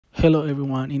Hello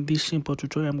everyone, in this simple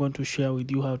tutorial I'm going to share with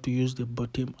you how to use the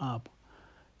BOTIM app.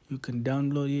 You can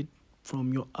download it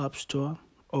from your App Store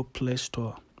or Play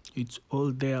Store. It's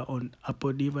all there on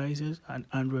Apple devices and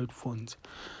Android phones.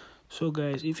 So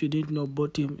guys, if you didn't know,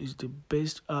 BOTIM is the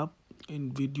best app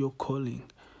in video calling.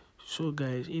 So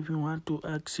guys, if you want to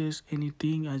access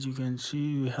anything, as you can see,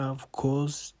 you have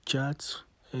calls, chats,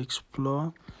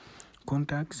 explore,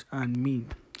 contacts and me.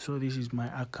 So this is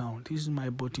my account. This is my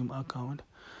BOTIM account.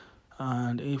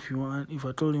 And if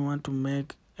at all you want to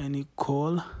make any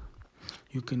call,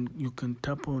 you can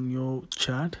tap on your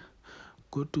chat,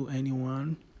 go to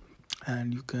anyone,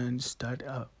 and you can start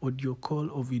a audio call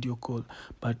or video call.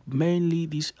 But mainly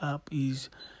this app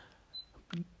is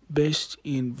best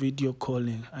in video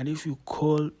calling, and if you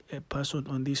call a person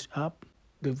on this app,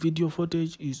 the video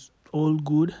footage is all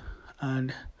good,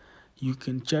 and you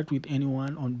can chat with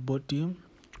anyone on BOTIM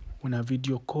on a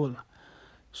video call.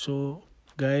 So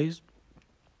guys,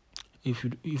 if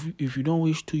you don't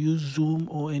wish to use Zoom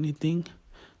or anything,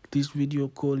 this video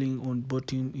calling on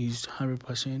BOTIM is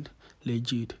 100%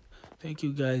 legit. Thank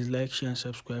you guys. Like, share and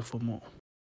subscribe for more.